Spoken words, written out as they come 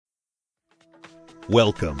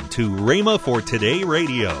Welcome to Rhema for Today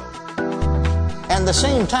Radio. And at the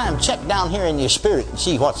same time, check down here in your spirit and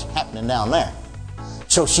see what's happening down there.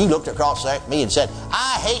 So she looked across there at me and said,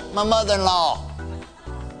 I hate my mother-in-law.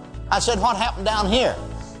 I said, what happened down here?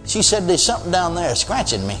 She said, there's something down there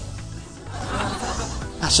scratching me.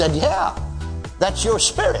 I said, yeah, that's your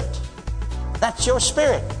spirit. That's your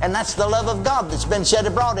spirit. And that's the love of God that's been shed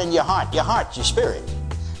abroad in your heart. Your heart, your spirit.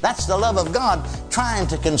 That's the love of God trying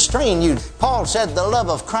to constrain you. Paul said the love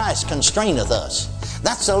of Christ constraineth us.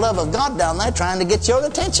 That's the love of God down there trying to get your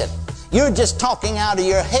attention. You're just talking out of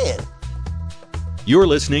your head. You're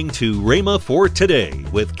listening to Rhema for Today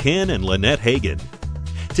with Ken and Lynette Hagin.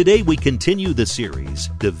 Today we continue the series,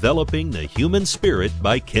 Developing the Human Spirit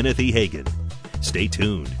by Kenneth E. Hagin. Stay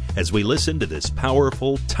tuned as we listen to this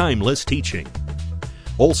powerful, timeless teaching.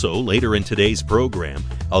 Also, later in today's program,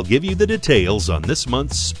 I'll give you the details on this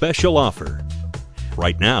month's special offer.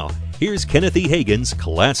 Right now, here's Kenneth E. Hagin's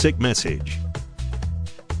classic message.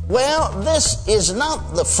 Well, this is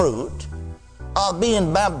not the fruit of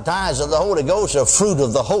being baptized of the Holy Ghost or fruit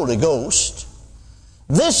of the Holy Ghost.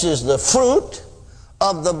 This is the fruit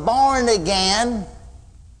of the born-again,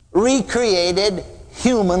 recreated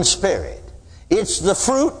human spirit. It's the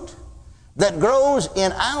fruit that grows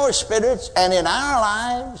in our spirits and in our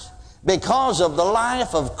lives because of the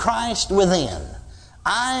life of Christ within.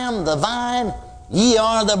 I am the vine, ye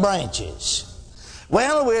are the branches.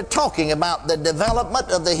 Well, we're talking about the development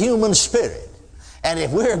of the human spirit. And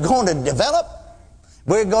if we're going to develop,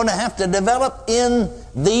 we're going to have to develop in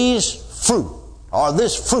these fruit, or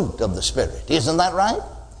this fruit of the Spirit. Isn't that right?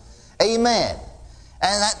 Amen.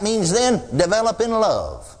 And that means then develop in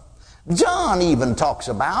love. John even talks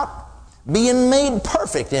about being made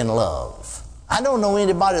perfect in love. I don't know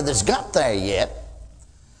anybody that's got there yet,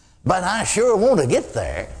 but I sure want to get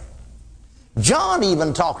there. John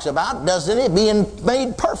even talks about, doesn't it, being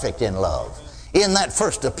made perfect in love. In that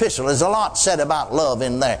first epistle, there's a lot said about love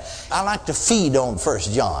in there. I like to feed on 1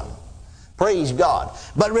 John. Praise God.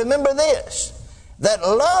 But remember this, that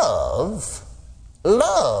love, the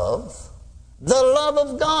love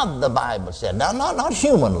of God, the Bible said. Now, not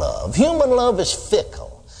human love. Human love is fickle.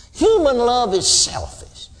 Human love is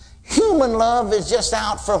selfish. Human love is just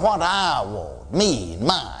out for what I want. Me,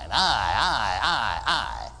 mine,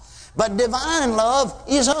 I. But divine love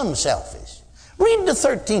is unselfish. Read the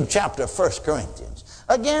 13th chapter of 1 Corinthians.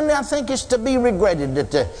 Again, I think it's to be regretted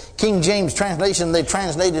that the King James translation, they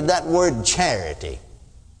translated that word charity.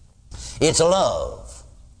 It's love.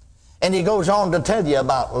 And he goes on to tell you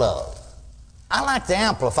about love. I like the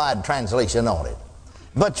Amplified translation on it.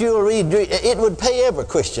 But you'll read, it would pay every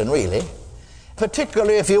Christian really,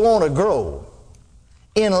 particularly if you want to grow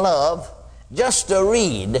in love, just to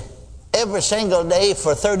read every single day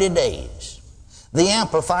for 30 days. The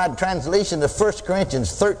Amplified translation of 1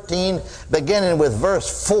 Corinthians 13, beginning with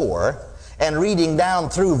verse 4 and reading down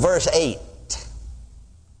through verse 8.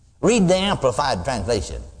 Read the Amplified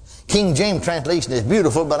translation. King James translation is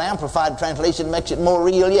beautiful, but Amplified translation makes it more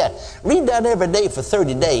real yet. Read that every day for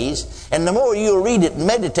 30 days, and the more you'll read it and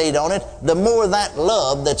meditate on it, the more that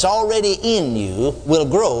love that's already in you will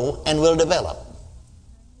grow and will develop.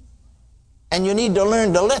 And you need to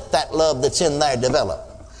learn to let that love that's in there develop.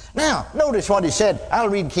 Now, notice what he said. I'll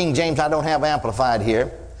read King James. I don't have Amplified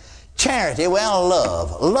here. Charity, well,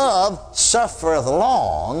 love. Love suffereth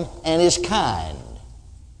long and is kind.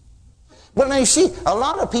 Well, now you see, a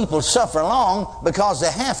lot of people suffer long because they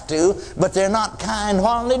have to, but they're not kind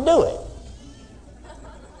while they do it.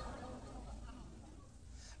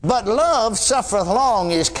 But love suffereth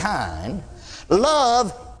long is kind.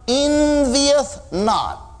 Love envieth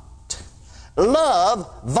not. Love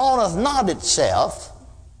vaunteth not itself,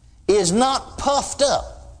 is not puffed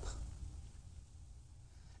up,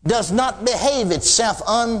 does not behave itself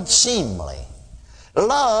unseemly.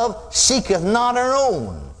 Love seeketh not her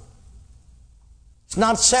own. It's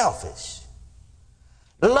not selfish.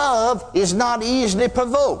 Love is not easily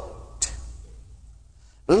provoked.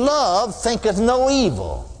 Love thinketh no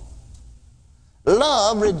evil.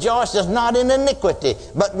 Love rejoiceth not in iniquity,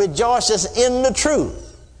 but rejoiceth in the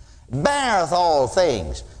truth. Beareth all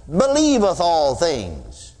things, believeth all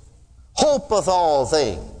things, hopeth all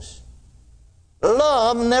things.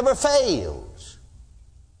 Love never fails.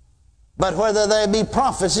 But whether there be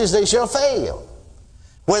prophecies, they shall fail.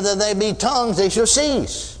 Whether there be tongues, they shall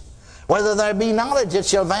cease. Whether there be knowledge, it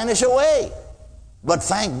shall vanish away. But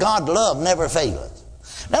thank God, love never faileth.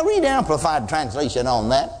 Now read Amplified translation on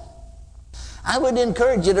that. I would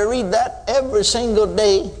encourage you to read that every single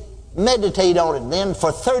day. Meditate on it then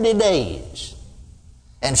for 30 days.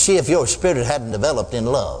 And see if your spirit hadn't developed in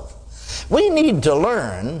love. We need to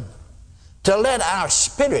learn to let our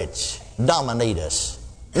spirits dominate us,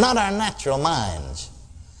 not our natural minds.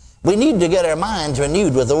 We need to get our minds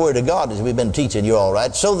renewed with the Word of God, as we've been teaching you all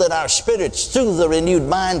right, so that our spirits, through the renewed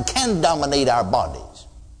mind, can dominate our bodies.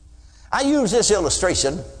 I use this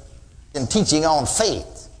illustration in teaching on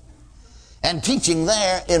faith, and teaching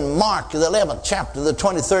there in Mark, the 11th chapter, the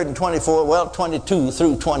 23rd and 24th, 22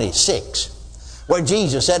 through 26, where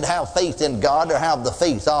Jesus said, have faith in God, or have the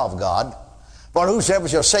faith of God. For whosoever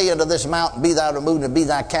shall say unto this mountain, be thou removed, and be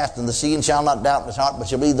thou cast in the sea, and shall not doubt in his heart, but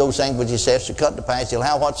shall believe those things which he saith shall come to pass, he'll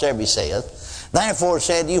have whatsoever he saith. Therefore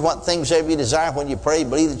said you, what things soever you desire when you pray,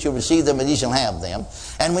 believe that you receive them, and ye shall have them.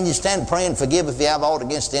 And when you stand praying, forgive if you have aught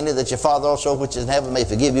against any, that your Father also which is in heaven may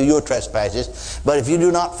forgive you your trespasses. But if you do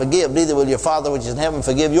not forgive, neither will your Father which is in heaven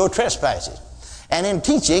forgive your trespasses. And in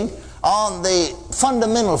teaching on the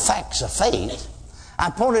fundamental facts of faith, I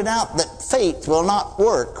pointed out that faith will not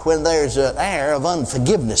work when there's an air of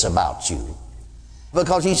unforgiveness about you.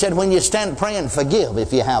 Because he said, when you stand praying, forgive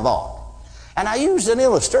if you have aught. And I used an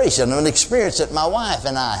illustration of an experience that my wife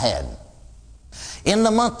and I had. In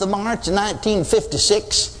the month of March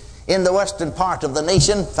 1956, in the western part of the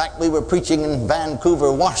nation, in fact, we were preaching in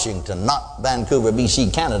Vancouver, Washington, not Vancouver,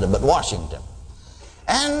 BC, Canada, but Washington.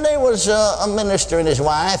 And there was a minister and his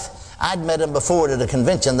wife. I'd met him before at a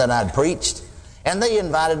convention that I'd preached. And they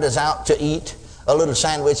invited us out to eat a little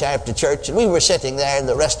sandwich after church. And we were sitting there in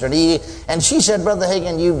the restaurant eating. And she said, Brother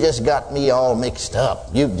Hagin, you've just got me all mixed up.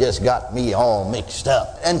 You've just got me all mixed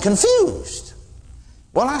up and confused.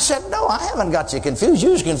 Well, I said, no, I haven't got you confused. You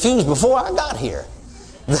was confused before I got here.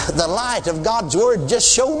 The light of God's Word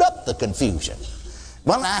just showed up the confusion.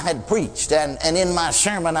 Well, I had preached, and in my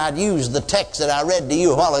sermon I'd used the text that I read to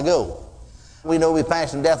you a while ago. We know we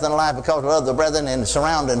pass from death unto life because of love the brethren, and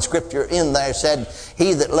surrounding scripture in there said,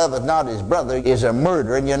 he that loveth not his brother is a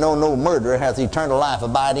murderer, and you know no murderer hath eternal life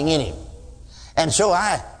abiding in him. And so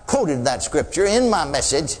I quoted that scripture in my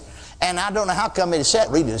message, and I don't know how come it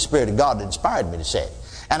said, really the Spirit of God inspired me to say it.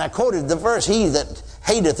 And I quoted the verse, he that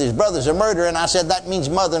hateth his brother is a murderer, and I said that means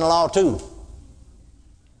mother-in-law too.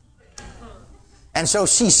 And so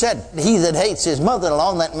she said, he that hates his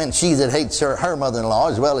mother-in-law, and that meant she that hates her mother-in-law,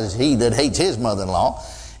 as well as he that hates his mother-in-law,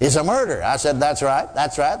 is a murderer. I said, that's right,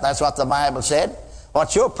 that's what the Bible said.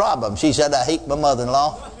 What's your problem? She said, I hate my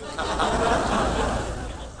mother-in-law.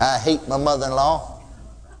 I hate my mother-in-law.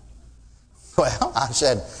 Well, I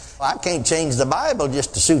said, I can't change the Bible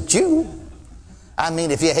just to suit you. I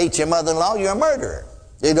mean, if you hate your mother-in-law, you're a murderer.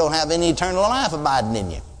 You don't have any eternal life abiding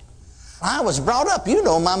in you. I was brought up, you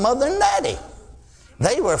know, my mother and daddy.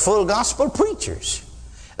 They were full gospel preachers.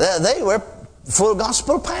 They were full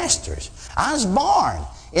gospel pastors. I was born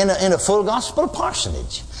in a full gospel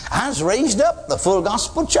parsonage. I was raised up the full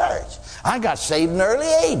gospel church. I got saved in early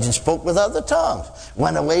age and spoke with other tongues.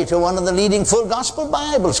 Went away to one of the leading full gospel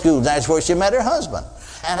Bible schools. That's where she met her husband.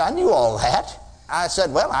 And I knew all that. I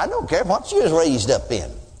said, well, I don't care what she was raised up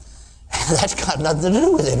in. That's got nothing to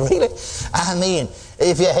do with it, really. I mean,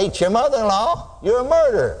 if you hate your mother-in-law, you're a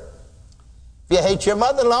murderer. If you hate your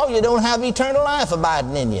mother-in-law, you don't have eternal life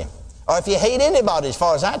abiding in you. Or if you hate anybody, as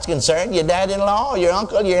far as that's concerned, your dad-in-law, or your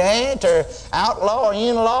uncle, your aunt, or outlaw, or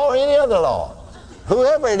in-law, or any other law.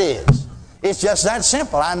 Whoever it is. It's just that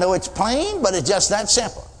simple. I know it's plain, but it's just that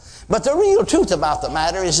simple. But the real truth about the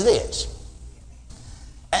matter is this.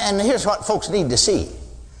 And here's what folks need to see.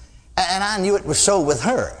 And I knew it was so with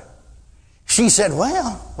her. She said,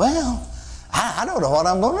 well, I don't know what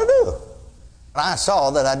I'm going to do. I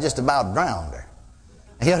saw that I just about drowned her.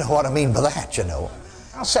 You know what I mean by that, you know.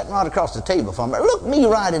 I was sitting right across the table from her. Look me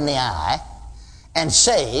right in the eye and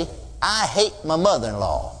say, I hate my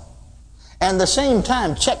mother-in-law. And at the same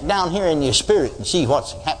time, check down here in your spirit and see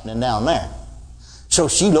what's happening down there. So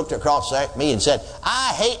she looked across at me and said,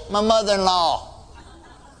 I hate my mother-in-law.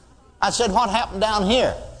 I said, what happened down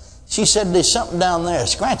here? She said, there's something down there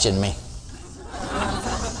scratching me.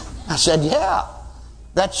 I said, yeah,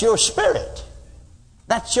 that's your spirit.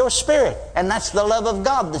 That's your spirit. And that's the love of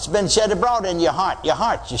God that's been shed abroad in your heart. Your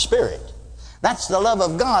heart, your spirit. That's the love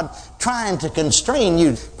of God trying to constrain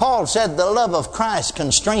you. Paul said the love of Christ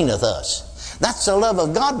constraineth us. That's the love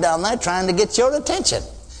of God down there trying to get your attention.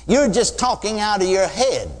 You're just talking out of your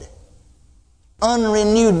head.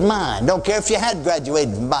 Unrenewed mind. Don't care if you had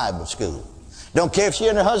graduated from Bible school. Don't care if you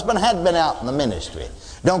and her husband had been out in the ministry.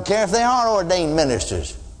 Don't care if they are ordained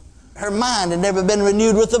ministers. Her mind had never been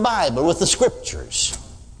renewed with the Bible, with the Scriptures.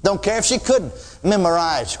 Don't care if she could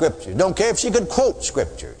memorize Scriptures. Don't care if she could quote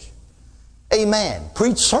Scriptures. Amen.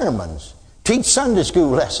 Preach sermons. Teach Sunday school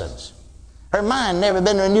lessons. Her mind never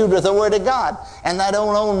been renewed with the Word of God. And that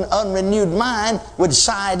own unrenewed mind would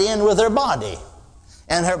side in with her body.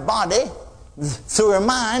 And her body through her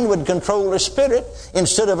mind would control her spirit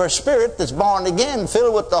instead of her spirit that's born again,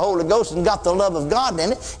 filled with the Holy Ghost and got the love of God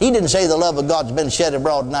in it. He didn't say the love of God's been shed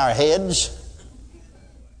abroad in our heads.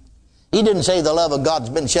 He didn't say the love of God's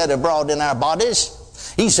been shed abroad in our bodies.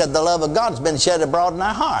 He said the love of God's been shed abroad in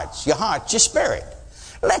our hearts. Your heart, your spirit.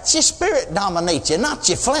 Let your spirit dominate you, not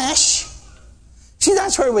your flesh. See,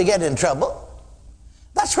 that's where we get in trouble.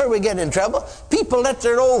 That's where we get in trouble. People let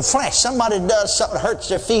their old flesh, somebody does something that hurts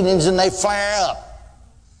their feelings and they flare up.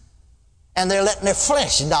 And they're letting their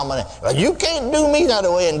flesh dominate. Well, you can't do me that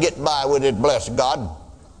way and get by with it, bless God.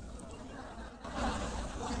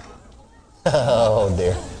 Oh,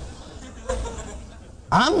 dear.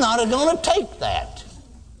 I'm not going to take that.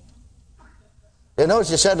 You know,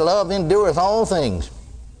 she said, love endureth all things.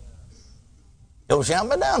 Don't shout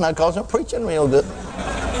me down now because I'm preaching real good.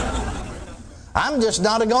 I'm just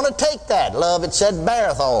not going to take that. Love, it said,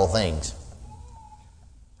 beareth all things.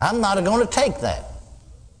 I'm not going to take that.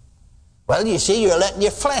 Well, you see, you're letting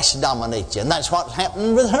your flesh dominate you, and that's what's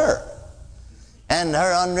happening with her and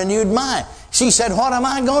her unrenewed mind. She said, what am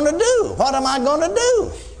I going to do? What am I going to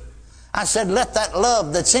do? I said, let that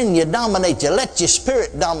love that's in you dominate you. Let your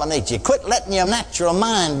spirit dominate you. Quit letting your natural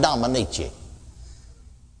mind dominate you.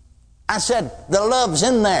 I said, the love's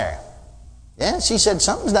in there. Yeah, she said,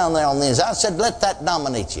 something's down there on the inside. I said, let that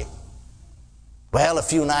dominate you. Well, a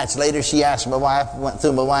few nights later, she asked my wife, went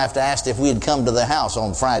through my wife to ask if we'd come to the house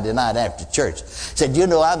on Friday night after church. Said, you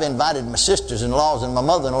know, I've invited my sisters-in-laws and my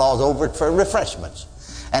mother-in-laws over for refreshments.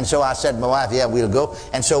 And so I said to my wife, yeah, we'll go.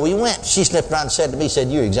 And so we went. She sniffed around and said to me, said,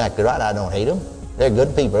 you're exactly right. I don't hate them. They're good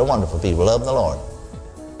people. They're wonderful people. Love the Lord.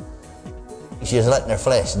 She's letting her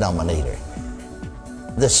flesh dominate her.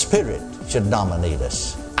 The Spirit should dominate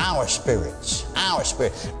us. Our spirits. Our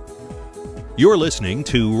spirit. You're listening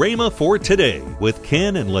to Rhema for Today with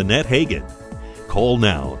Ken and Lynette Hagin. Call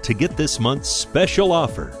now to get this month's special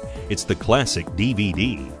offer. It's the classic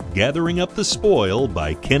DVD, Gathering Up the Spoil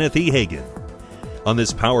by Kenneth E. Hagin. On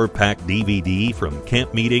this power-packed DVD from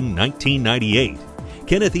Camp Meeting 1998,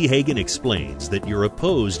 Kenneth E. Hagin explains that you're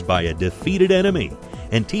opposed by a defeated enemy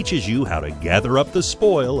and teaches you how to gather up the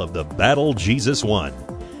spoil of the battle Jesus won.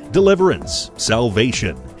 Deliverance,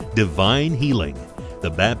 salvation, divine healing, the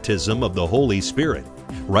baptism of the Holy Spirit,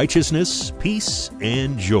 righteousness, peace,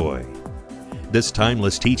 and joy. This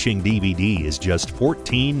timeless teaching DVD is just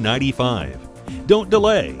 $14.95. Don't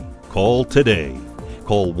delay. Call today.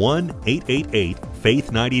 Call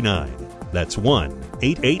 1-888-FAITH-99. That's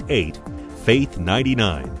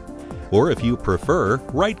 1-888-FAITH-99. Or if you prefer,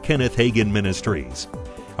 write Kenneth Hagin Ministries.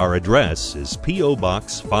 Our address is P.O.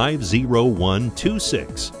 Box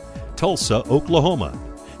 50126, Tulsa, Oklahoma,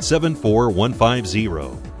 74150.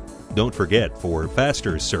 Don't forget, for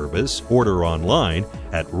faster service, order online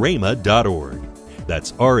at rhema.org.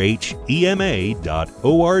 That's RHEMA.org.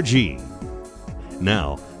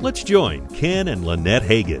 Now, let's join Ken and Lynette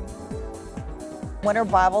Hagin. Winter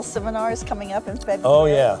Bible Seminar is coming up in February. Oh,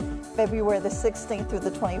 yeah. February the 16th through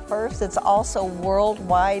the 21st. It's also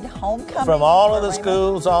worldwide homecoming. From all of the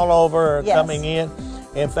schools all over are Yes. coming in.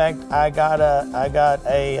 In fact, I got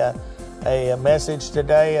a message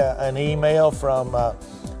today, an email from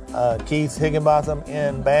Keith Higginbotham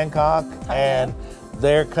in Bangkok, and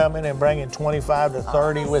they're coming and bringing 25 to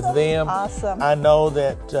 30 with them. Awesome. I know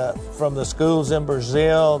that from the schools in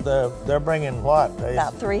Brazil, they're bringing what?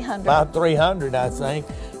 About 300. About 300, I think.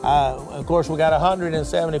 Of course, we got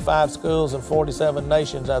 175 schools in 47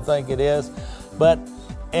 nations, I think it is. But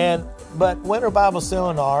Winter Bible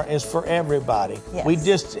Seminar is for everybody. Yes. We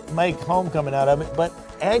just make homecoming out of it. But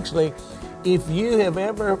actually, if you have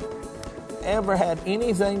ever had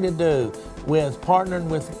anything to do with partnering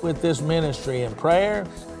with this ministry in prayer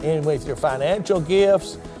and with your financial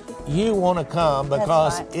gifts, you want to come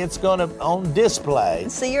because right. it's going to on display.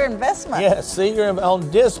 See your investment. Yes,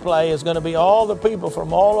 on display is going to be all the people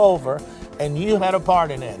from all over, and you had a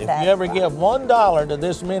part in that. If That's you ever right. give $1 to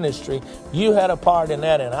this ministry, you had a part in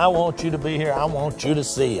that, and I want you to be here. I want you to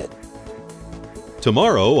see it.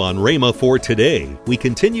 Tomorrow on Rhema for Today, we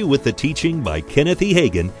continue with the teaching by Kenneth E.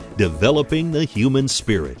 Hagin, Developing the Human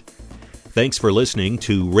Spirit. Thanks for listening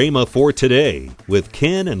to Rhema for Today with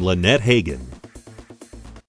Ken and Lynette Hagin.